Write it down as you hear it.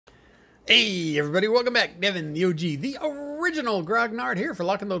Hey everybody, welcome back. Devin, the OG, the original Grognard here for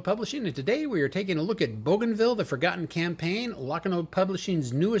Lock and Load Publishing, and today we are taking a look at Bougainville The Forgotten Campaign, Lock and Load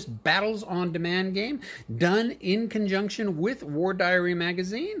Publishing's newest Battles on Demand game, done in conjunction with War Diary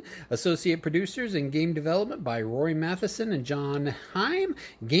magazine. Associate producers and game development by Roy Matheson and John Heim.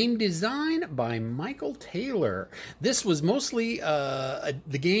 Game design by Michael Taylor. This was mostly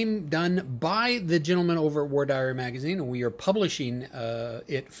the game done by the gentlemen over at War Diary magazine, and we are publishing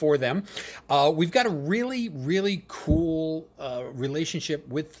it for them. We've got a really cool relationship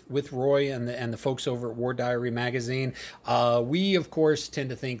with Roy and the folks over at War Diary magazine. We of course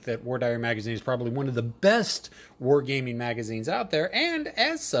tend to think that War Diary magazine is probably one of the best wargaming magazines out there, and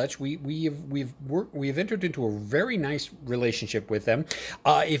as such we've entered into a very nice relationship with them.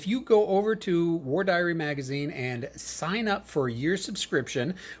 If you go over to War Diary magazine and sign up for a year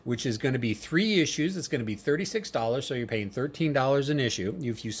subscription, which is going to be 3 issues, it's going to be $36, so you're paying $13 an issue.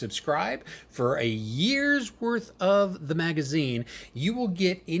 If you subscribe for a year's worth of the magazine, you will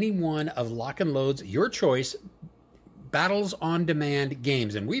get any one of Lock and Load's, your choice, Battles on Demand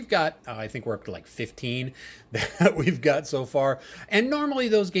games. And we've got, I think we're up to like 15 that we've got so far. And normally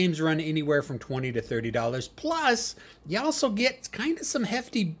those games run anywhere from $20 to $30. Plus, you also get kind of some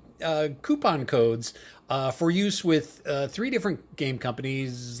hefty coupon codes for use with 3 different game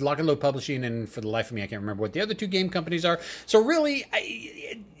companies, Lock and Load Publishing, and for the life of me, I can't remember what the other 2 game companies are. So really,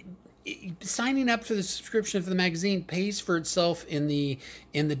 signing up for the subscription for the magazine pays for itself in the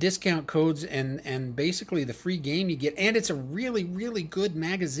discount codes and basically the free game you get, and it's a really good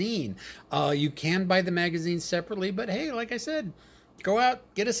magazine. You can buy the magazine separately, but hey, like I said, go out,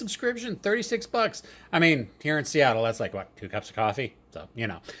 get a subscription, $36. I mean, here in Seattle, that's like, what, 2 cups of coffee? So, you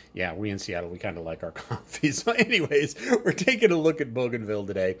know, yeah, we in Seattle, we kind of like our coffee. So anyways, we're taking a look at Bougainville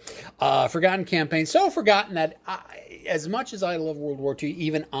today. Forgotten Campaign. So forgotten that as much as I love World War II,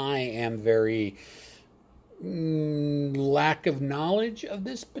 even I am very lack of knowledge of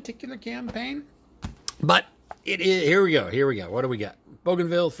this particular campaign. But it is, here we go. What do we got?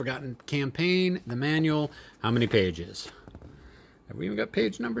 Bougainville Forgotten Campaign, the manual. How many pages? Have we even got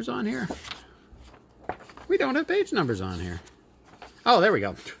page numbers on here? We don't have page numbers on here. Oh, there we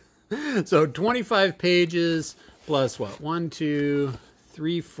go. So 25 pages plus what? 1, 2,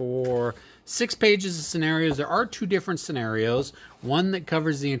 3, 4, 6 pages of scenarios. There are 2 different scenarios. One that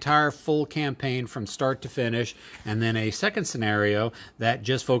covers the entire full campaign from start to finish, and then a second scenario that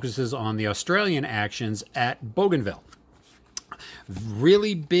just focuses on the Australian actions at Bougainville.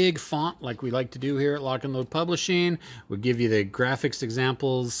 Really big font, like we like to do here at Lock and Load Publishing. We'll give you the graphics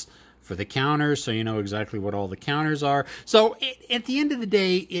examples for the counters, so you know exactly what all the counters are. So at the end of the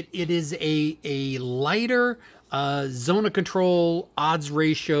day, it is a lighter zone of control odds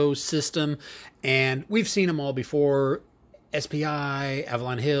ratio system, and we've seen them all before. SPI,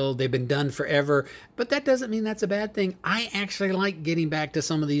 Avalon Hill, they've been done forever, but that doesn't mean that's a bad thing. I actually like getting back to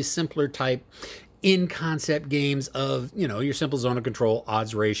some of these simpler type in-concept games of, you know, your simple zone of control,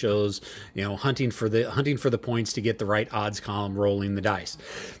 odds ratios, you know, hunting for the points to get the right odds column, rolling the dice.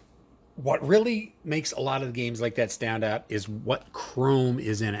 What really makes a lot of the games like that stand out is what chrome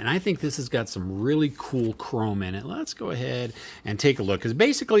is in it. And I think this has got some really cool chrome in it. Let's go ahead and take a look, because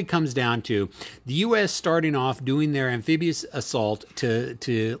basically it comes down to the U.S. starting off doing their amphibious assault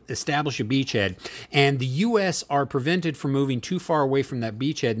to establish a beachhead. And the U.S. are prevented from moving too far away from that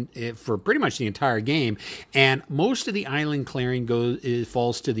beachhead for pretty much the entire game. And most of the island clearing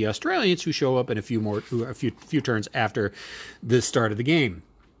falls to the Australians, who show up in a few turns after the start of the game.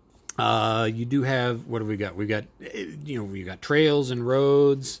 You do have, what have we got? We've got, we got trails and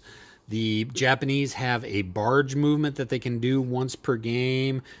roads. The Japanese have a barge movement that they can do once per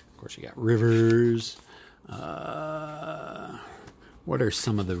game. Of course, you got rivers. What are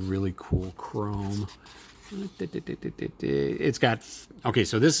some of the really cool chrome? It's got, okay,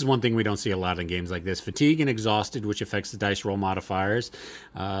 so this is one thing we don't see a lot in games like this. Fatigue and exhausted, which affects the dice roll modifiers.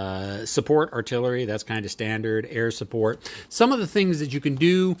 Support artillery, that's kind of standard. Air support. Some of the things that you can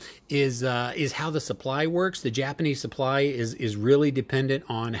do is how the supply works. The Japanese supply is really dependent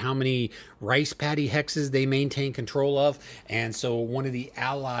on how many rice paddy hexes they maintain control of. And so one of the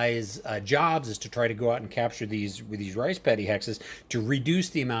Allies' jobs is to try to go out and capture these rice paddy hexes to reduce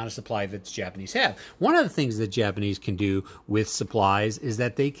the amount of supply that the Japanese have. One of the things that Japanese can do with supplies is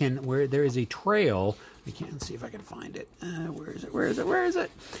that they can, where there is a trail, let's see if I can find it. Where is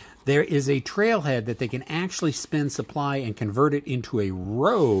it? There is a trailhead that they can actually spend supply and convert it into a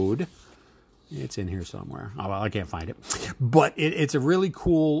road It's in here somewhere. Oh, well, I can't find it. But it's a really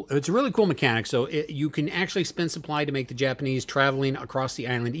cool mechanic. So you can actually spend supply to make the Japanese traveling across the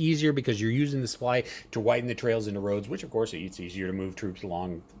island easier because you're using the supply to widen the trails into roads, which of course it's easier to move troops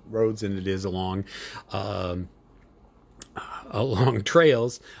along roads than it is along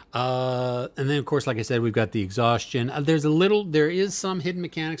trails. And then of course, like I said, we've got the exhaustion. There is some hidden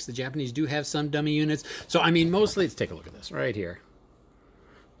mechanics. The Japanese do have some dummy units. So I mean, mostly, let's take a look at this right here.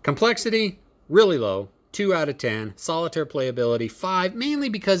 Complexity, really low, 2 out of 10. Solitaire playability, 5, mainly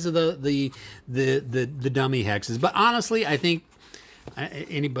because of the dummy hexes. But honestly, I think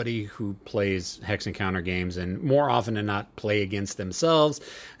anybody who plays hex and counter games, and more often than not play against themselves,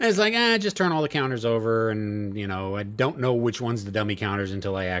 and it's like, just turn all the counters over, and I don't know which one's the dummy counters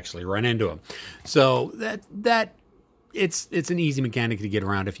until I actually run into them. So it's an easy mechanic to get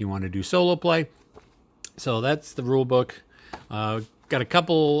around if you want to do solo play. So that's the rule book. Got a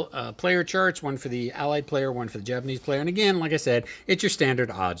couple player charts, one for the Allied player, one for the Japanese player. And again, like I said, it's your standard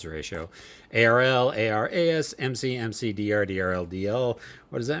odds ratio. ARL, ARAS, MC, MC, DR, DRL, DL.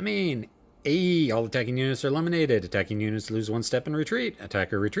 What does that mean? AE, all attacking units are eliminated. Attacking units lose 1 step and retreat.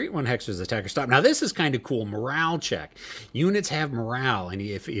 Attacker retreat 1 hexes, attacker stop. Now this is kind of cool. Morale check. Units have morale, and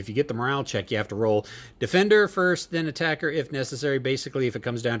if you get the morale check, you have to roll defender first, then attacker if necessary. Basically, if it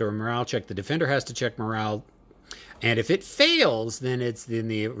comes down to a morale check, the defender has to check morale. And if it fails, then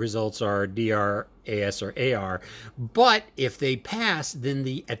the results are DR, AS, or AR. But if they pass, then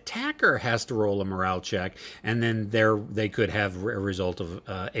the attacker has to roll a morale check, and then they could have a result of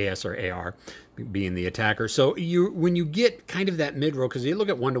AS or AR being the attacker. So when you get kind of that mid row, because you look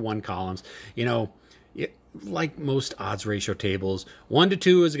at 1-to-1 columns, like most odds ratio tables, 1 to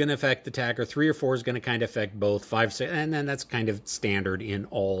 2 is going to affect the attacker, 3 or 4 is going to kind of affect both, 5, 6, and then that's kind of standard in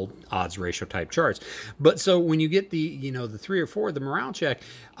all odds ratio type charts. But so when you get the 3 or 4, the morale check,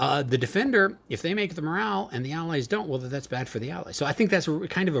 the defender, if they make the morale and the allies don't, well, that's bad for the allies. So I think that's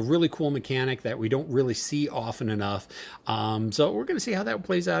kind of a really cool mechanic that we don't really see often enough. So we're going to see how that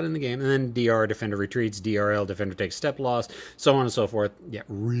plays out in the game. And then DR, defender retreats, DRL, defender takes step loss, so on and so forth. Yeah,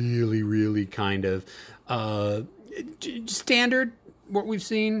 really, really kind of standard what we've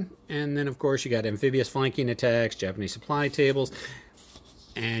seen. And then of course you got amphibious flanking attacks, Japanese supply tables,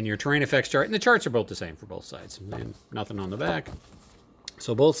 and your terrain effects chart. And the charts are both the same for both sides, and nothing on the back.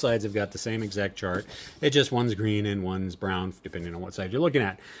 So both sides have got the same exact chart. It just one's green and one's brown, depending on what side you're looking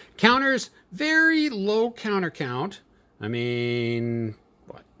at. Counters, very low counter count. I mean,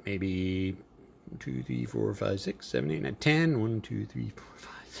 what, maybe 1, 2, 3, 4, 5, 6, 7, 8, 9, 10. 1, 2, 3, 4,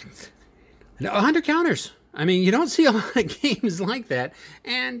 5, 6, 7, 100 counters. I mean, you don't see a lot of games like that.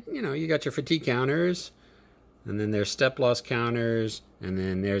 And, you got your fatigue counters, and then there's step loss counters, and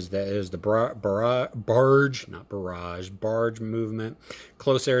then there's the barge movement,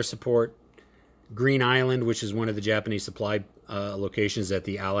 close air support, Green Island, which is one of the Japanese supply locations that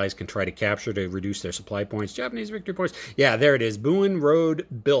the Allies can try to capture to reduce their supply points. Japanese victory points. Yeah, there it is. Buin Road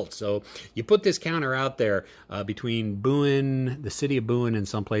built. So you put this counter out there between Buin, the city of Buin, and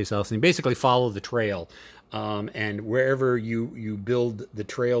someplace else, and you basically follow the trail. And wherever you build the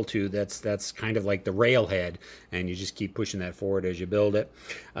trail to, that's kind of like the railhead, and you just keep pushing that forward as you build it.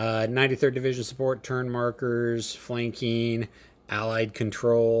 93rd Division support, turn markers, flanking, Allied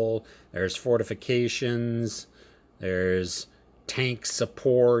control. There's fortifications. There's tank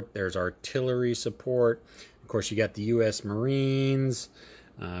support. There's artillery support. Of course, you got the U.S. Marines.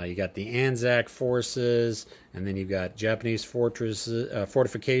 You got the Anzac forces, and then you've got Japanese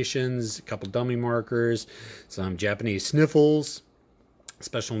fortifications, a couple dummy markers, some Japanese sniffles,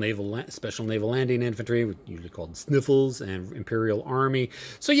 special naval landing infantry, usually called sniffles, and Imperial Army.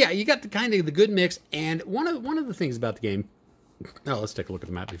 So yeah, you got the good mix. And one of the things about the game. Oh, let's take a look at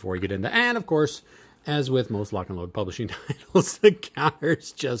the map before we get into. And of course, as with most lock and load publishing titles, the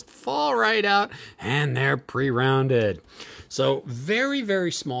counters just fall right out, and they're pre-rounded. So very,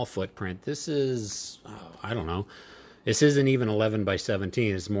 very small footprint. This is, I don't know. This isn't even 11 by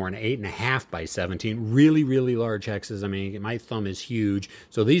 17. It's more an 8.5 by 17. Really, really large hexes. I mean, my thumb is huge.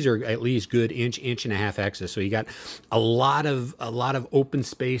 So these are at least good inch and a half hexes. So you got a lot of open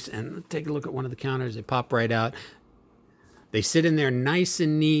space. And let's take a look at one of the counters. They pop right out. They sit in there nice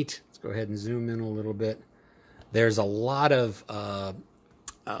and neat. Let's go ahead and zoom in a little bit. There's a lot of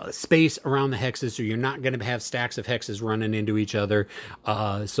space around the hexes, so you're not going to have stacks of hexes running into each other.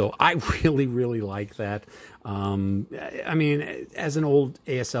 So I really, really like that. I mean, as an old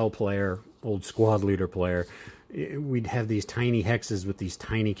ASL player, old squad leader player, we'd have these tiny hexes with these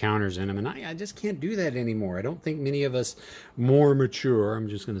tiny counters in them, and I just can't do that anymore. I don't think many of us more mature, I'm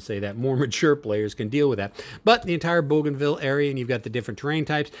just going to say that, more mature players can deal with that. But the entire Bougainville area, and you've got the different terrain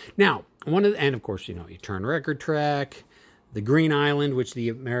types. Now, and of course, you know, you turn record track, the Green Island, which the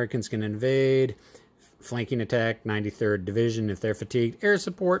Americans can invade, flanking attack, 93rd Division if they're fatigued, air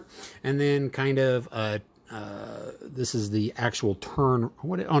support, and then kind of, this is the actual turn,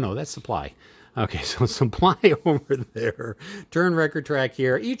 oh no, that's supply. Okay, so supply over there. Turn record track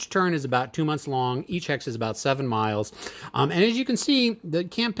here. Each turn is about 2 months long. Each hex is about 7 miles. And as you can see, the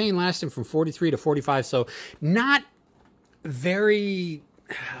campaign lasted from 43 to 45, so not very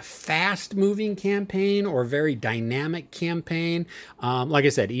fast-moving campaign or very dynamic campaign. Like I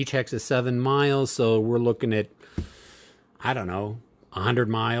said, each hex is 7 miles, so we're looking at, I don't know, 100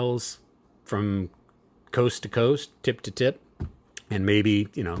 miles from coast to coast, tip to tip, and maybe,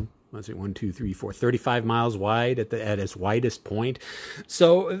 you know, let's see, 1, 2, 3, 4, 35 miles wide at its widest point.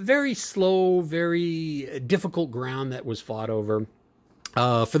 So very slow, very difficult ground that was fought over.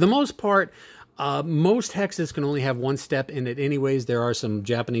 For the most part, most hexes can only have one step in it anyways. There are some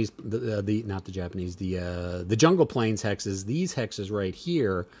Japanese, not the Japanese, the Jungle Plains hexes, these hexes right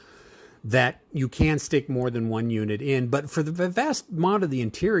here, that you can stick more than one unit in. But for the vast amount of the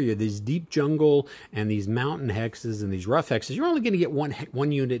interior, these deep jungle and these mountain hexes and these rough hexes, you're only going to get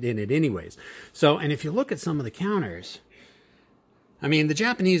one unit in it anyways. So, and if you look at some of the counters, I mean, the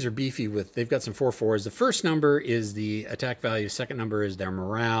Japanese are beefy with, they've got some 4/4s. The first number is the attack value. Second number is their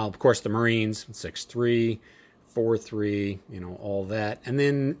morale. Of course, the Marines, 6/3, 4/3, you know, all that. And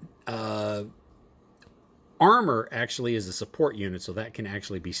then armor actually is a support unit, so that can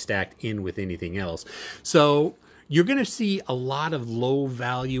actually be stacked in with anything else. So you're going to see a lot of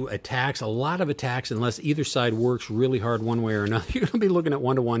low-value attacks, a lot of attacks, unless either side works really hard one way or another. You're going to be looking at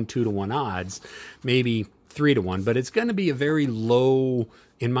 1-to-1, 2-to-1 odds, maybe 3-to-1, but it's going to be a very low,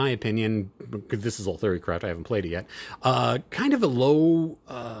 in my opinion, because this is all theorycraft, I haven't played it yet, kind of a low,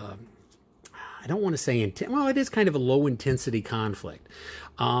 I don't want to say, well, it is kind of a low-intensity conflict.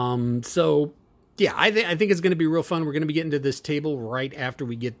 So yeah, I think it's going to be real fun. We're going to be getting to this table right after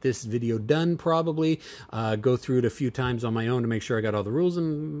we get this video done, probably. Go through it a few times on my own to make sure I got all the rules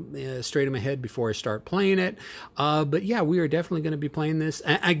straight in my head before I start playing it. But yeah, we are definitely going to be playing this.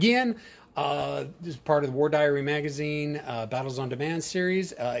 Again, this is part of the War Diary magazine Battles on Demand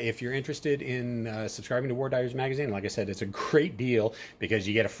series. If you're interested in subscribing to War Diaries magazine, like I said, it's a great deal because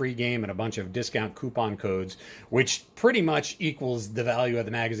you get a free game and a bunch of discount coupon codes, which pretty much equals the value of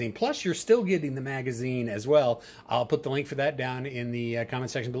the magazine. Plus, you're still getting the magazine as well. I'll put the link for that down in the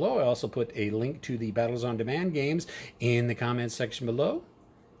comment section below. I also put a link to the Battles on Demand games in the comment section below.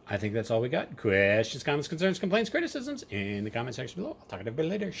 I think that's all we got. Questions, comments, concerns, complaints, criticisms in the comment section below. I'll talk to everybody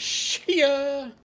later. See ya!